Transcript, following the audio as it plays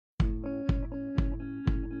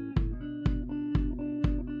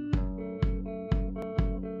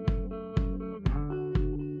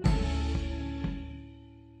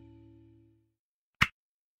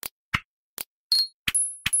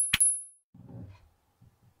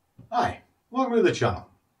Hi, welcome to the channel.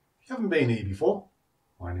 If you haven't been here before,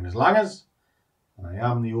 my name is 𝗖𝗢𝗡𝗡𝗖𝗧 and I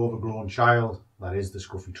am the overgrown child that is the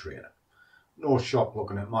Scruffy trader. No shock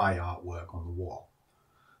looking at my artwork on the wall.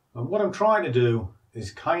 And what I'm trying to do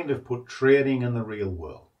is kind of put trading in the real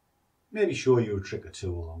world. Maybe show you a trick or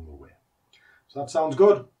two along the way. So that sounds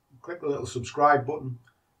good. Click the little subscribe button.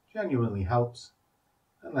 Genuinely helps.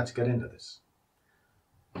 And let's get into this.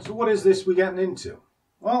 So what is this we're getting into?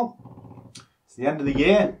 Well, it's the end of the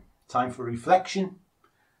year. Time for reflection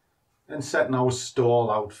and setting our stall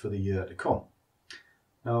out for the year to come.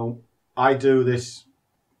 Now, I do this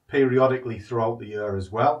periodically throughout the year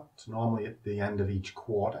as well. It's normally at the end of each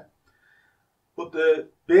quarter. But the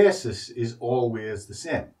basis is always the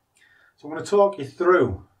same. So I'm going to talk you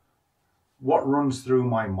through what runs through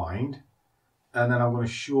my mind, and then I'm going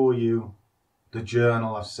to show you the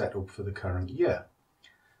journal I've set up for the current year.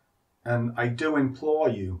 And I do implore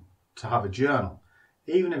you to have a journal,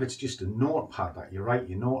 even if it's just a notepad that you write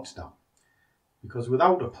your notes down. Because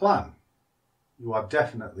without a plan, you are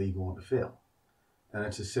definitely going to fail. And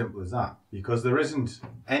it's as simple as that. Because there isn't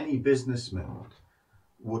any businessman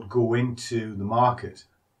would go into the market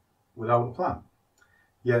without a plan.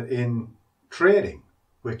 Yet in trading,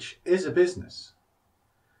 which is a business,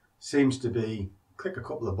 seems to be click a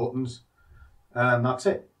couple of buttons and that's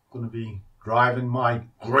it. I'm going to be driving my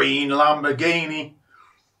green Lamborghini.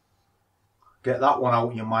 Get that one out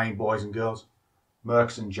of your mind, boys and girls.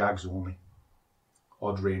 Mercs and Jags only.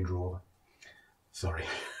 Odd Range Rover. Sorry.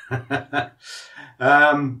 The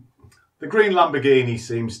green Lamborghini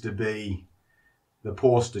seems to be the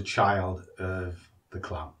poster child of the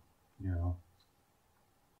clown, you know.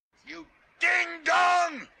 You ding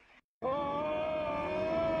dong!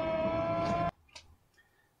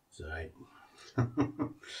 Sorry.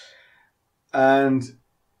 And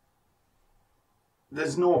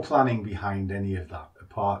there's no planning behind any of that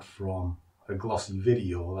apart from a glossy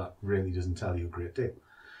video that really doesn't tell you a great deal.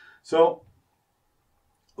 So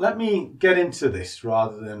let me get into this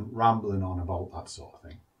rather than rambling on about that sort of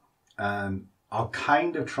thing. And I'll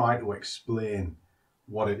kind of try to explain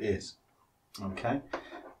what it is. Okay.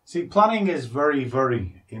 See, planning is very,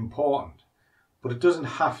 very important, but it doesn't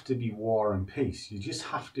have to be war and peace. You just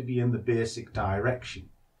have to be in the basic direction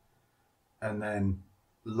and then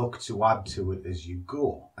look to add to it as you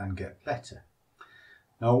go and get better.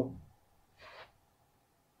 Now,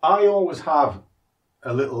 I always have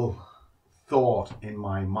a little thought in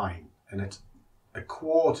my mind, and it's a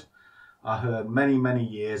quote I heard many, many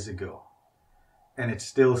years ago, and it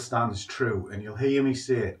still stands true, and you'll hear me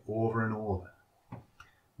say it over and over.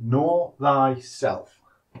 Know thyself.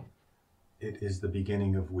 It is the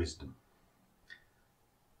beginning of wisdom.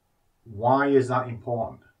 Why is that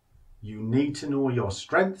important? You need to know your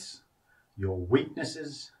strengths, your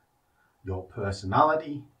weaknesses, your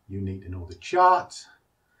personality. You need to know the charts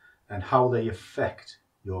and how they affect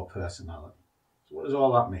your personality. So what does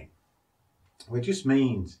all that mean? Well, it just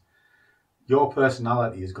means your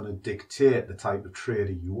personality is going to dictate the type of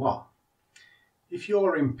trader you are. If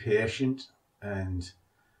you're impatient and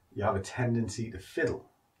you have a tendency to fiddle,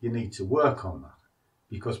 you need to work on that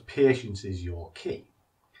because patience is your key.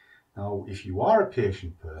 Now, if you are a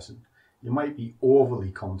patient person, you might be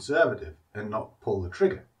overly conservative and not pull the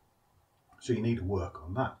trigger. So you need to work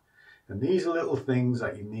on that. And these are little things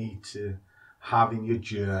that you need to have in your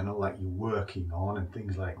journal that you're working on and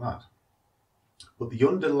things like that. But the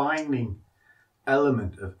underlying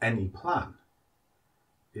element of any plan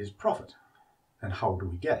is profit. And how do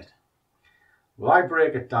we get it? Well, I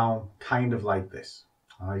break it down kind of like this.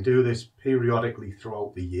 I do this periodically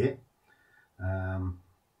throughout the year. And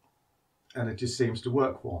it just seems to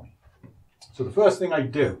work for me. So the first thing I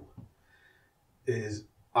do is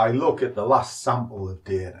I look at the last sample of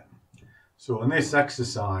data. So in this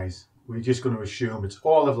exercise, we're just going to assume it's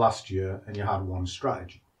all of last year and you had one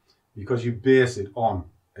strategy because you base it on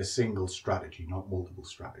a single strategy, not multiple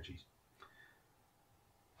strategies.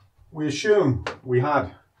 We assume we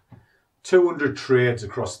had 200 trades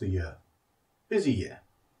across the year. Busy year.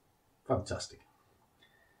 Fantastic.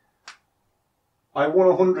 I won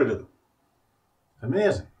 100 of them.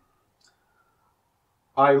 Amazing.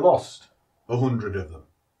 I lost 100 of them.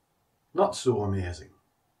 Not so amazing.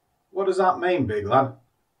 What does that mean, big lad?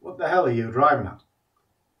 What the hell are you driving at?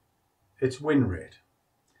 It's win rate.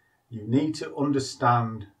 You need to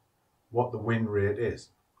understand what the win rate is.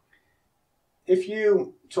 If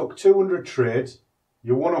you took 200 trades,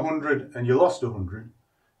 you won 100 and you lost 100,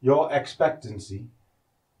 your expectancy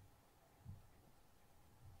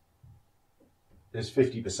is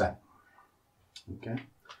 50%. Okay?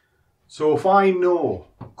 So if I know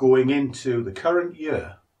going into the current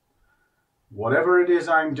year whatever it is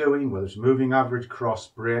I'm doing, whether it's moving average, cross,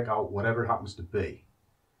 breakout, whatever it happens to be,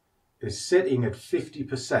 is sitting at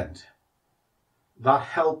 50%, that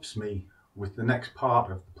helps me with the next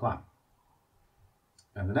part of the plan.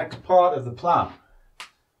 And the next part of the plan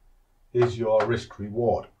is your risk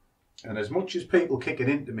reward. And as much as people kick it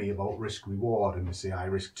into me about risk reward and they say I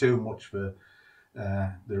risk too much for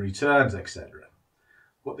the returns, etc.,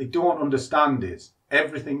 what they don't understand is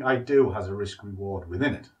everything I do has a risk reward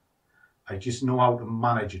within it. I just know how to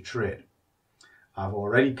manage a trade. I've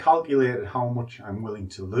already calculated how much I'm willing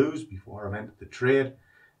to lose before I've entered the trade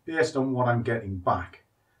based on what I'm getting back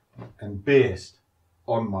and based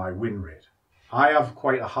on my win rate. I have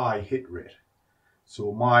quite a high hit rate,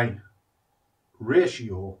 so my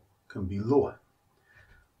ratio can be lower.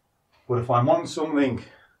 But if I'm on something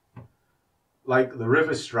like the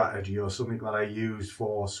river strategy or something that I use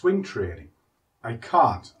for swing trading, I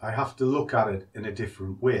can't. I have to look at it in a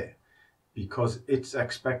different way because its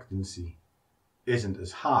expectancy isn't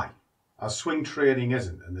as high as swing trading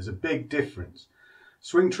isn't, and there's a big difference.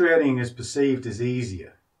 Swing trading is perceived as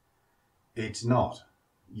easier. It's not.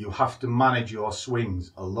 You have to manage your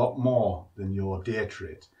swings a lot more than your day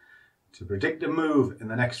trades. To predict a move in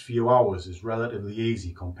the next few hours is relatively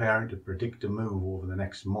easy comparing to predict a move over the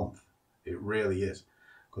next month. It really is,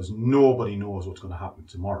 because nobody knows what's going to happen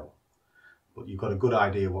tomorrow. But you've got a good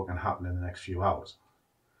idea what can happen in the next few hours.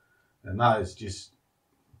 And that is just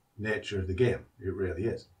nature of the game. It really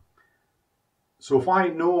is. So if I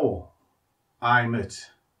know I'm at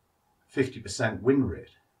 50% win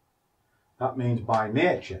rate, that means by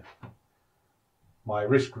nature my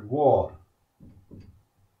risk reward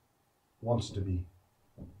wants to be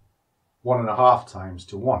 1.5 times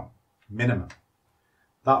to 1 minimum.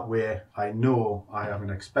 That way I know I have an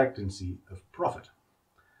expectancy of profit.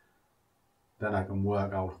 Then I can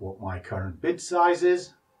work out what my current bid size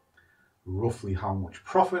is, roughly how much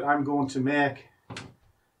profit I'm going to make,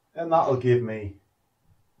 and that'll give me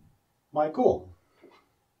my goal.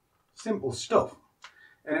 Simple stuff.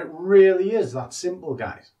 And it really is that simple,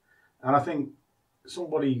 guys. And I think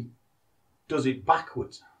somebody does it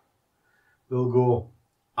backwards. They'll go,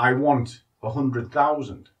 I want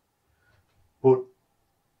 100,000. But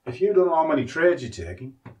if you don't know how many trades you're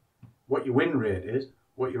taking, what your win rate is,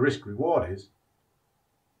 what your risk reward is,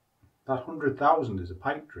 that 100,000 is a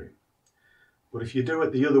pipe dream. But if you do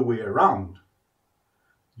it the other way around,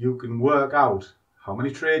 you can work out how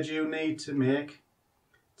many trades you need to make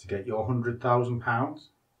to get your £100,000,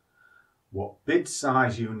 what bid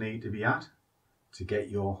size you need to be at to get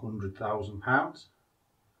your £100,000,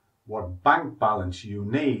 what bank balance you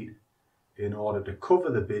need in order to cover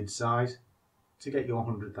the bid size to get your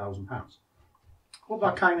 £100,000. Hope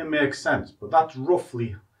that kind of makes sense, but that's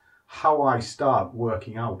roughly how I start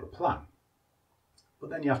working out a plan. But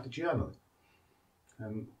then you have to journal it.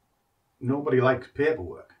 And nobody likes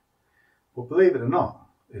paperwork. But believe it or not,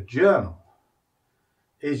 a journal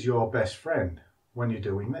is your best friend when you're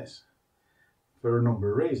doing this for a number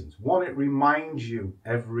of reasons. One, it reminds you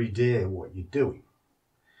every day what you're doing.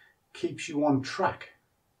 Keeps you on track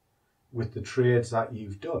with the trades that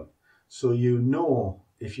you've done. So you know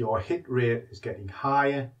if your hit rate is getting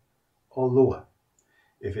higher or lower.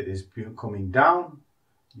 If it is coming down,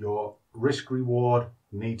 your risk reward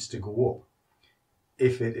needs to go up.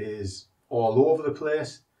 If it is all over the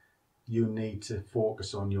place, you need to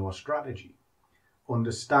focus on your strategy.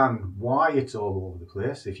 Understand why it's all over the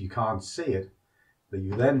place. If you can't see it, then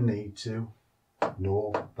you then need to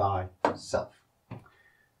know thyself.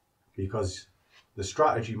 Because the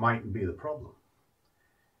strategy mightn't be the problem.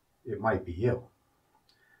 It might be you.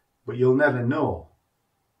 But you'll never know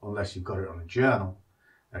unless you've got it on a journal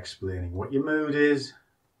explaining what your mood is,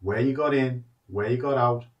 where you got in, where you got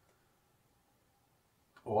out,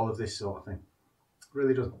 all of this sort of thing. It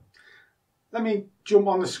really doesn't. Let me jump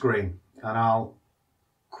on the screen and I'll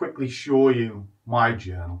quickly show you my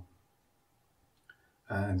journal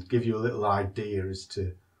and give you a little idea as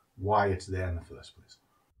to why it's there in the first place.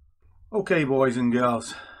 Okay, boys and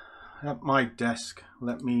girls, at my desk,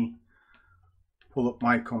 let me pull up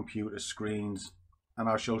my computer screens and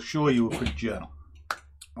I shall show you a quick journal.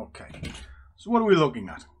 Okay, so what are we looking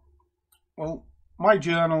at? Well, my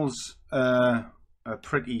journals are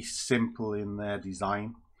pretty simple in their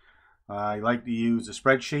design. I like to use a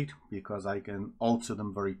spreadsheet because I can alter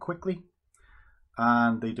them very quickly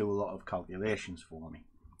and they do a lot of calculations for me.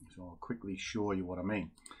 So I'll quickly show you what I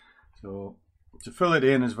mean. So to fill it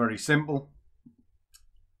in is very simple.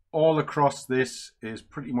 All across this is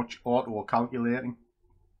pretty much auto calculating.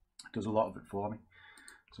 It does a lot of it for me.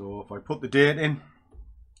 So if I put the date in,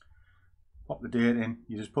 pop the date in,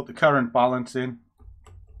 you just put the current balance in.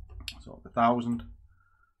 So 1,000.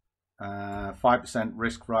 5%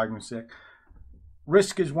 risk for argument's sake.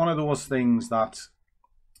 Risk is one of those things that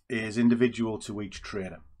is individual to each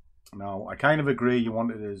trader. Now, I kind of agree you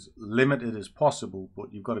want it as limited as possible,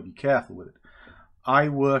 but you've got to be careful with it. I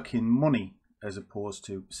work in money as opposed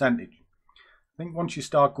to percentage. I think once you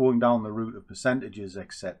start going down the route of percentages,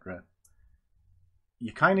 etc.,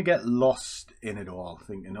 you kind of get lost in it all,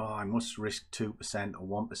 thinking, oh, I must risk 2%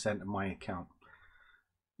 or 1% of my account.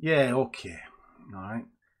 Yeah, okay, all right.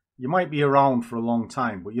 You might be around for a long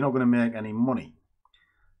time, but you're not going to make any money.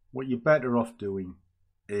 What you're better off doing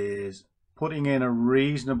is putting in a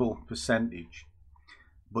reasonable percentage,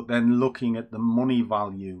 but then looking at the money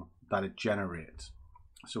value that it generates.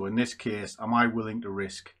 So in this case, am I willing to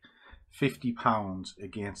risk £50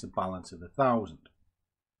 against a balance of 1,000?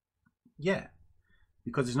 Yeah,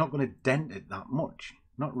 because it's not going to dent it that much,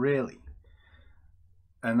 not really.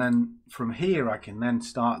 And then from here, I can then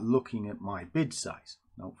start looking at my bid size.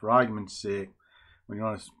 Now, for argument's sake, when you're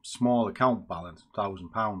on a small account balance,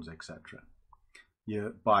 £1,000, etc.,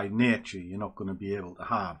 by nature, you're not going to be able to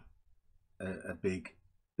have a big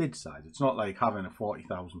bid size. It's not like having a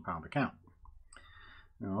 £40,000 account.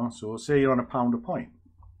 You know, so say you're on £1 a point.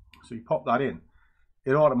 So you pop that in.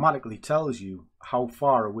 It automatically tells you how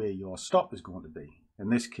far away your stop is going to be. In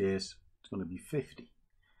this case, it's going to be 50.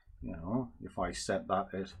 You know, if I set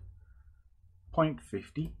that at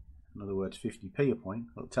 0.50, in other words, 50p a point,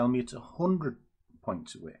 it'll tell me it's 100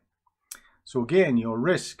 points away. So again, your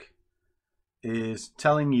risk is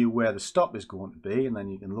telling you where the stop is going to be, and then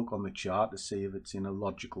you can look on the chart to see if it's in a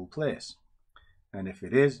logical place. And if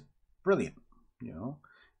it is, brilliant. You know,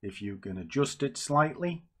 if you can adjust it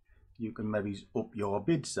slightly, you can maybe up your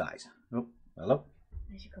bid size. Oh, hello.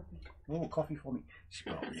 There's your coffee. Oh, coffee for me. She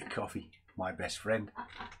brought me a coffee. My best friend.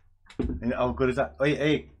 How good is that?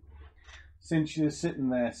 Hey, since you're sitting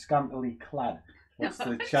there scantily clad, what's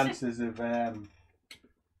the chances of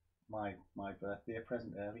my birthday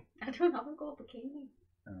present early? I don't have a gold bikini.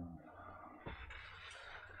 Oh.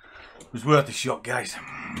 It was worth a shot, guys.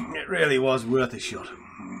 It really was worth a shot.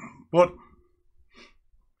 But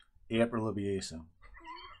April will be here soon.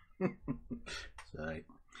 Sorry.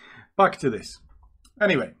 Back to this.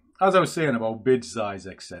 Anyway, as I was saying about bid size,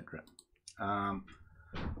 etc.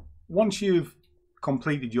 Once you've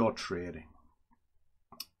completed your trading,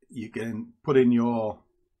 you can put in your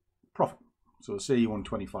profit. So say you won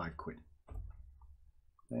 25 quid.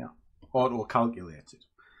 There, auto calculates it.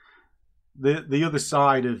 The other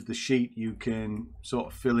side of the sheet you can sort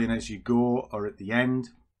of fill in as you go or at the end.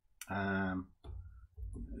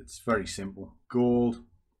 It's very simple. Gold.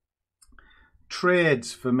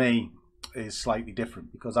 Trades for me is slightly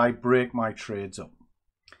different because I break my trades up.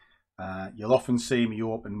 You'll often see me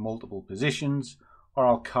open multiple positions, or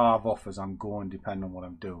I'll carve off as I'm going depending on what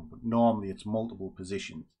I'm doing. But normally it's multiple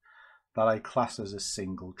positions that I class as a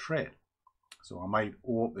single trade. So I might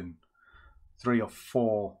open 3 or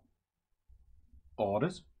 4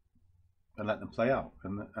 orders and let them play out.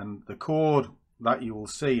 And the code that you will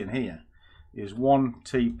see in here is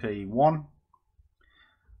 1TP1.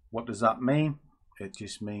 What does that mean? It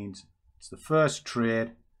just means it's the first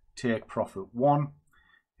trade, take profit 1.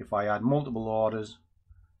 If I add multiple orders,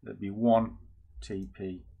 it'd be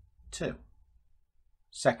 1TP2.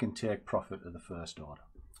 Second take profit of the first order.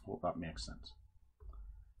 Hope that makes sense.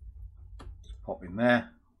 Pop in there,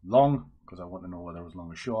 long, because I want to know whether I was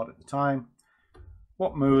long or short at the time.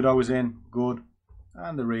 What mood I was in, good.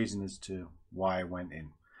 And the reason as to why I went in.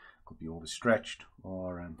 Could be overstretched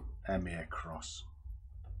or an MA cross.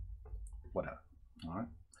 Whatever. Alright.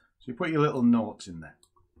 So you put your little notes in there.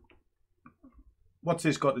 What's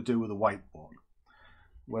this got to do with the whiteboard?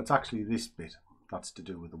 Well, it's actually this bit that's to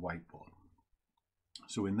do with the whiteboard.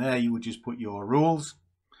 So in there you would just put your rules,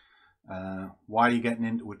 why you're getting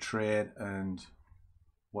into a trade and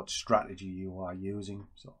what strategy you are using.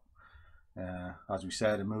 So as we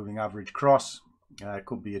said, a moving average cross, it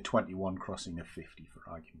could be a 21 crossing a 50 for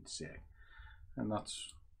argument's sake. And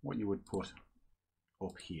that's what you would put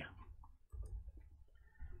up here.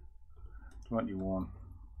 21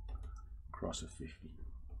 cross a 50,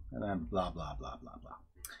 and then blah blah blah blah blah.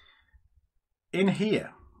 In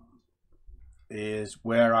here is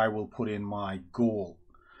where I will put in my goal,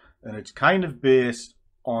 and it's kind of based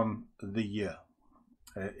on the year.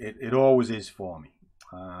 It always is for me,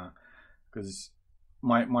 because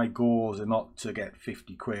my goals are not to get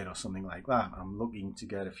 50 quid or something like that. I'm looking to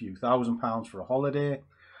get a few £1,000 for a holiday,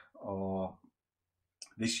 or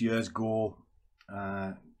this year's goal,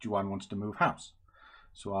 Joanne wants to move house,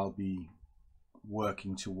 so I'll be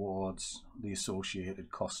working towards the associated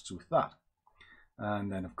costs with that.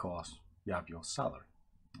 And then of course you have your salary.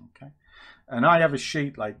 Okay, and I have a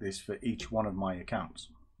sheet like this for each one of my accounts,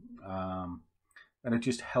 and it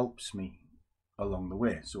just helps me along the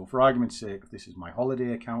way. So for argument's sake, if this is my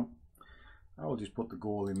holiday account, I will just put the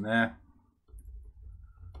goal in there.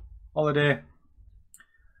 Holiday,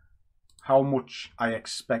 how much I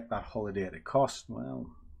expect that holiday to cost. Well,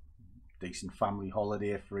 decent family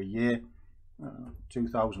holiday for a year,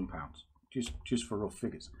 £2,000, just for rough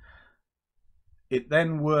figures. It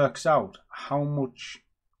then works out how much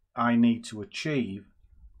I need to achieve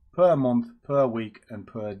per month, per week and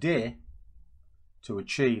per day to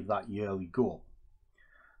achieve that yearly goal.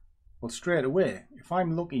 Well, straight away, if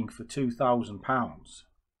I'm looking for £2,000,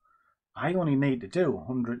 I only need to do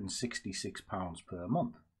 £166 per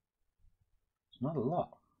month. It's not a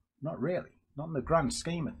lot, not really, not in the grand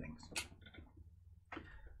scheme of things.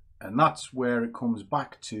 And that's where it comes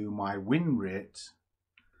back to my win rate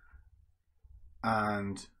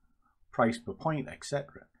and price per point,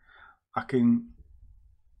 etc. I can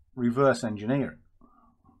reverse engineer it.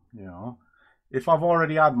 You know, if I've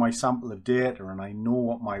already had my sample of data and I know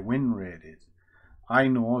what my win rate is, I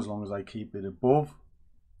know as long as I keep it above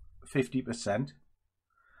 50%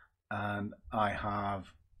 and I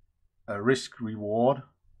have a risk reward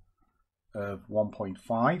of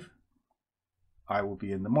 1.5, I will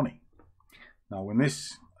be in the money. Now in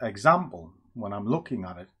this example, when I'm looking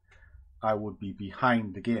at it, I would be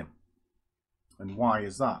behind the game. And why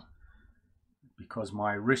is that? Because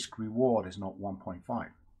my risk reward is not 1.5.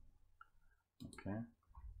 Okay,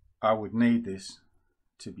 I would need this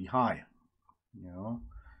to be higher. You know,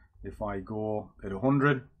 if I go at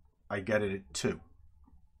 100, I get it at 2.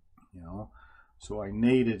 You know, so I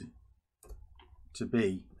needed to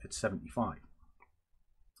be at 75.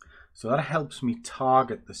 So that helps me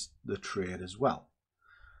target the trade as well,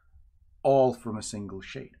 all from a single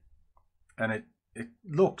sheet. And it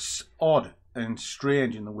looks odd and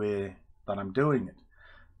strange in the way that I'm doing it,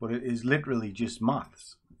 but it is literally just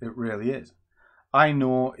maths. It really is. I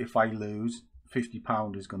know if I lose,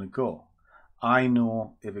 £50 is going to go. I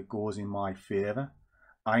know if it goes in my favour,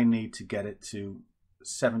 I need to get it to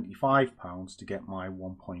 £75 to get my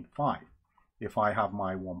 1.5. If I have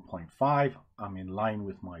my 1.5, I'm in line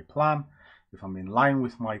with my plan. If I'm in line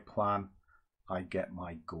with my plan, I get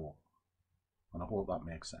my goal. And I hope that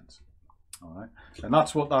makes sense. All right, and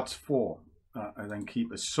that's what that's for. I then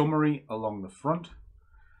keep a summary along the front.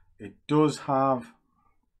 It does have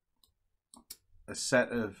a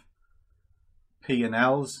set of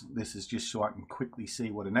P&Ls. This is just so I can quickly see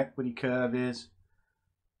what an equity curve is,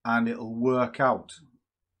 and it'll work out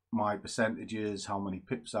my percentages, how many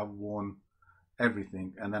pips I've won,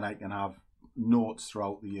 everything, and then I can have notes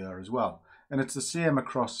throughout the year as well. And it's the same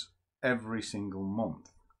across every single month.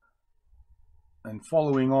 And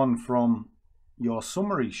following on from your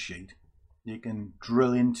summary sheet, you can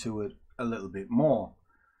drill into it a little bit more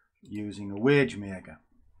using a wage maker.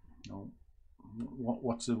 You know,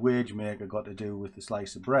 what's a wage maker got to do with the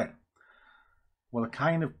slice of bread? Well, it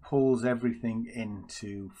kind of pulls everything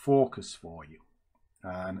into focus for you,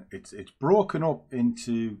 and it's broken up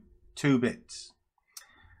into 2 bits.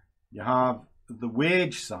 You have the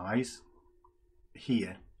wage size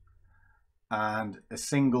here and a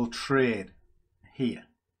single trade here.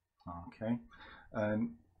 Okay,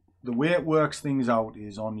 and the way it works things out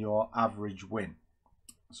is on your average win.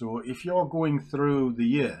 So if you're going through the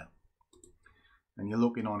year and you're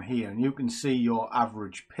looking on here, and you can see your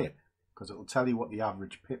average pip, because it will tell you what the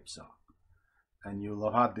average pips are, and you'll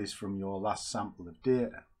have had this from your last sample of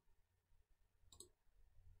data.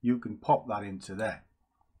 You can pop that into there.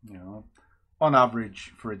 You know, on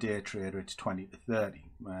average for a day trader, it's 20 to 30.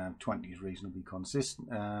 20 is reasonably consistent,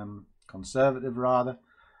 conservative rather,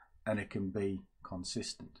 and it can be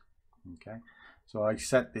consistent. Okay, so I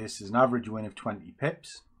set this as an average win of 20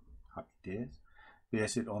 pips. Happy days.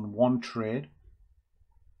 Base it on 1 trade,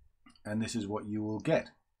 and this is what you will get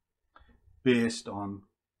based on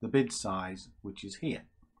the bid size, which is here.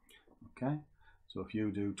 Okay, so if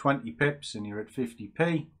you do 20 pips and you're at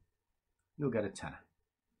 50p, you'll get a tenner.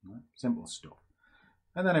 Right? Simple stuff.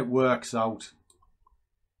 And then it works out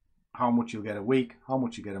how much you'll get a week, how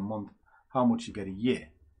much you get a month, how much you get a year.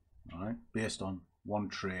 All right, based on 1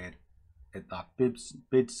 trade at that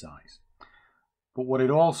bid size. But what it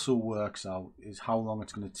also works out is how long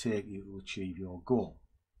it's going to take you to achieve your goal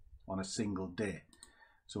on a single day.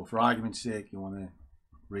 So for argument's sake, you want a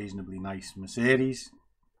reasonably nice Mercedes,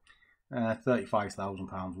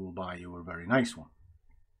 £35,000 will buy you a very nice one.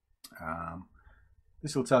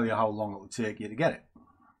 This will tell you how long it will take you to get it.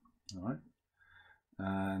 All right,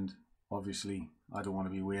 and obviously I don't want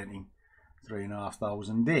to be waiting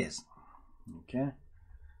 3,500 days. Okay,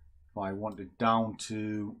 if I want it down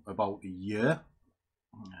to about a year,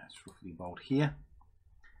 it's roughly about here,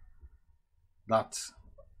 that's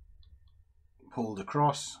pulled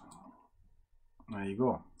across. There you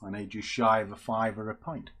go. And I just shy of a £5 a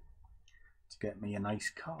pint to get me a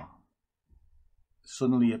nice car.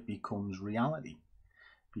 Suddenly it becomes reality,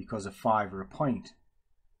 because a £5 a pint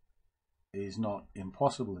is not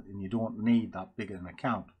impossible, and you don't need that big an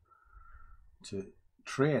account to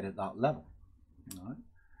trade at that level. Right?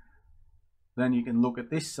 Then you can look at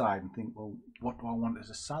this side and think, well, what do I want as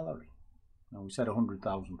a salary? Now, we said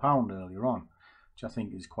 £100,000 earlier on, which I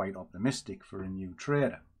think is quite optimistic for a new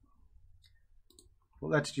trader. But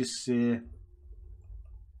let's just say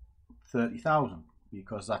 30,000,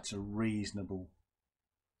 because that's a reasonable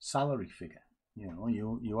salary figure. You know,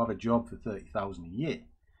 you have a job for 30,000 a year,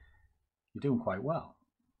 you're doing quite well.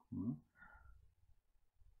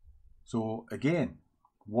 So again,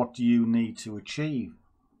 what do you need to achieve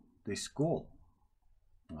this goal?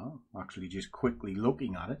 Well, actually just quickly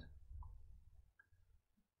looking at it,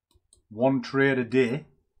 one trade a day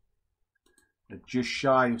at just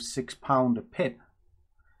shy of £6 a pip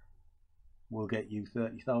will get you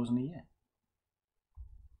 30,000 a year.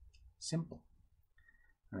 Simple.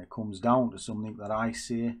 And it comes down to something that I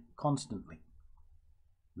say constantly.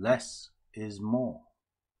 Less is more.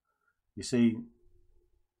 You see,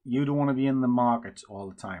 you don't want to be in the markets all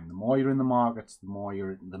the time. The more you're in the markets, the more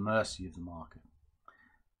you're at the mercy of the market.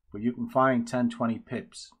 But you can find 10, 20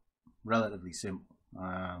 pips relatively simple.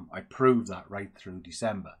 I proved that right through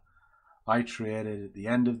December. I traded at the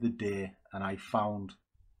end of the day and I found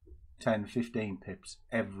 10, 15 pips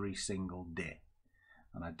every single day.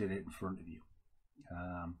 And I did it in front of you.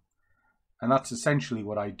 And that's essentially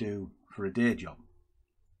what I do for a day job.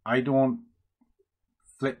 I don't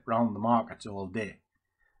flip round the markets all day.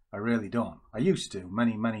 I really don't. I used to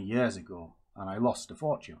many, many years ago, and I lost a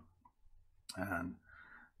fortune. And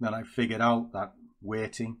then I figured out that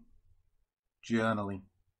waiting, journaling,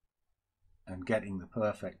 and getting the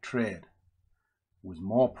perfect trade was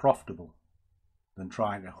more profitable than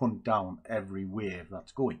trying to hunt down every wave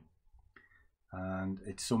that's going. And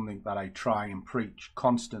it's something that I try and preach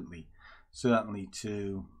constantly, certainly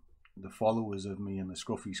to the followers of me in the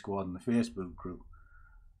Scruffy squad and the Facebook group.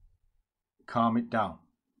 Calm it down.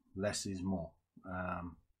 Less is more.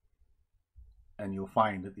 And you'll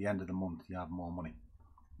find at the end of the month you have more money.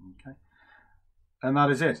 Okay. And that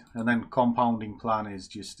is it. And then compounding plan is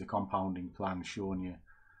just a compounding plan showing you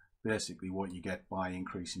basically what you get by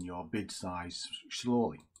increasing your bid size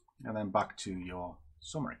slowly. And then back to your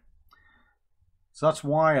summary. So that's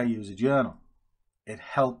why I use a journal. It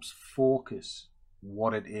helps focus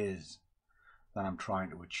what it is that I'm trying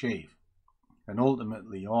to achieve. And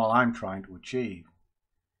ultimately, all I'm trying to achieve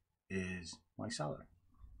is my salary.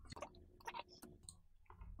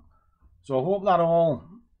 So I hope that all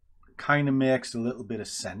kind of makes a little bit of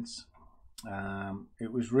sense.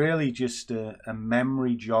 It was really just a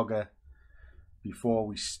memory jogger before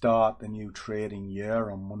we start the new trading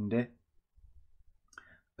year on Monday,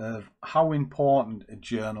 of how important a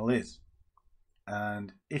journal is.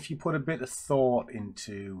 And if you put a bit of thought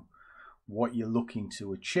into what you're looking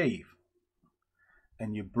to achieve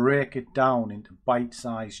and you break it down into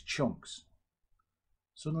bite-sized chunks,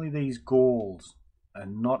 suddenly these goals are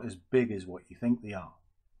not as big as what you think they are,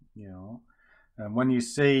 you know. And when you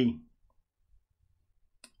see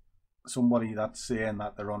somebody that's saying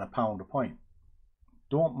that they're on £1 a point,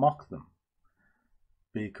 don't mock them,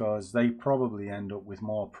 because they probably end up with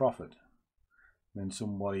more profit than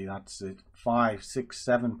somebody that's at £5, £6,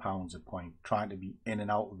 £7 a point, trying to be in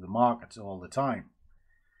and out of the markets all the time.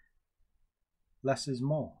 Less is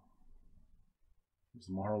more. It's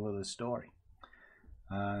the moral of the story.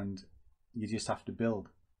 And you just have to build.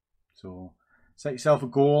 So set yourself a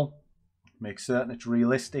goal, make certain it's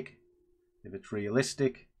realistic. If it's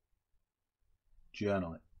realistic,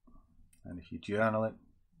 journal it. And if you journal it,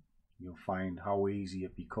 you'll find how easy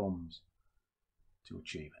it becomes to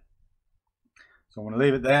achieve it. So I'm going to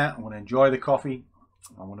leave it there. I'm going to enjoy the coffee.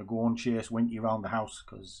 I'm going to go and chase Winky around the house,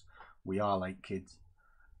 because we are like kids,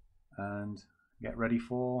 and get ready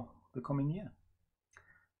for the coming year.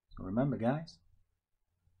 So remember, guys,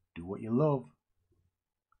 do what you love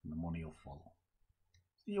and the money will follow.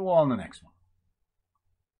 See you all in the next one.